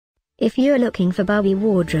If you're looking for Barbie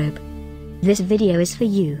wardrobe, this video is for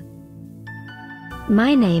you.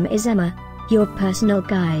 My name is Emma, your personal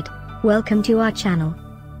guide. Welcome to our channel.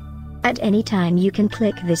 At any time you can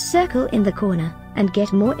click this circle in the corner, and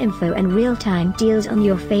get more info and real-time deals on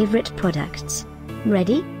your favorite products.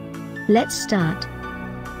 Ready? Let's start.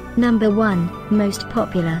 Number 1, Most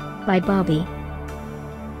Popular, by Barbie.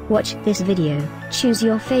 Watch this video, choose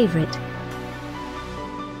your favorite.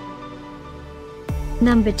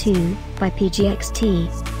 Number 2, by PGXT.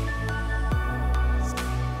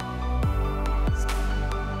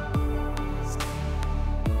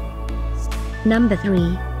 Number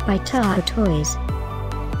 3, by Taro Toys.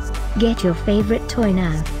 Get your favorite toy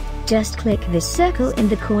now. Just click this circle in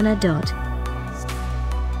the corner dot.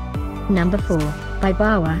 Number 4, by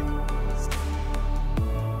Barwa.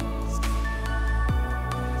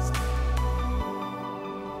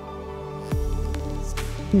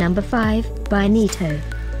 Number 5, by Nito.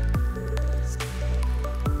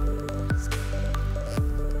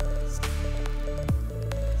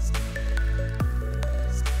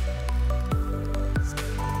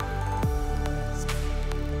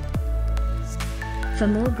 For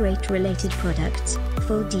more great related products,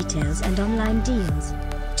 full details and online deals,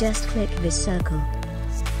 just click this circle.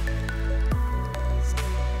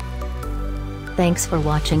 Thanks for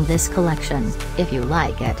watching this collection. If you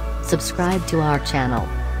like it, subscribe to our channel.